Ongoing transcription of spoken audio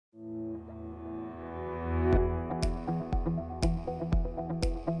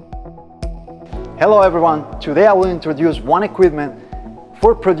Hello everyone, today I will introduce one equipment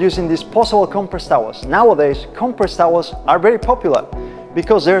for producing disposable compressed towels. Nowadays, compressed towels are very popular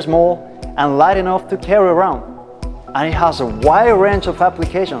because they're small and light enough to carry around. And it has a wide range of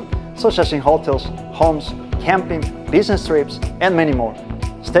applications, such as in hotels, homes, camping, business trips, and many more.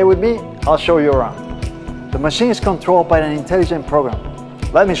 Stay with me, I'll show you around. The machine is controlled by an intelligent program.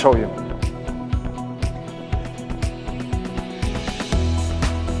 Let me show you.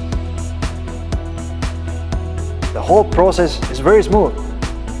 The whole process is very smooth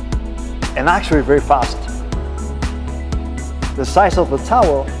and actually very fast. The size of the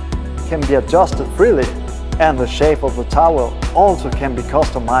towel can be adjusted freely, and the shape of the towel also can be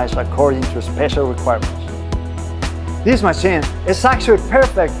customized according to special requirements. This machine is actually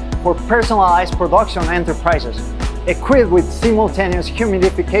perfect for personalized production enterprises. Equipped with simultaneous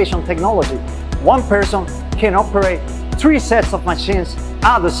humidification technology, one person can operate 3 sets of machines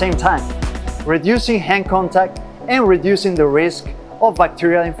at the same time, reducing hand contact and reducing the risk of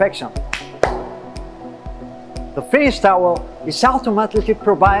bacterial infection. The finished towel is automatically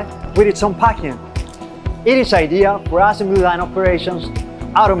provided with its own packaging. It is ideal for assembly line operations,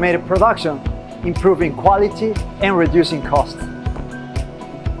 automated production, improving quality and reducing costs.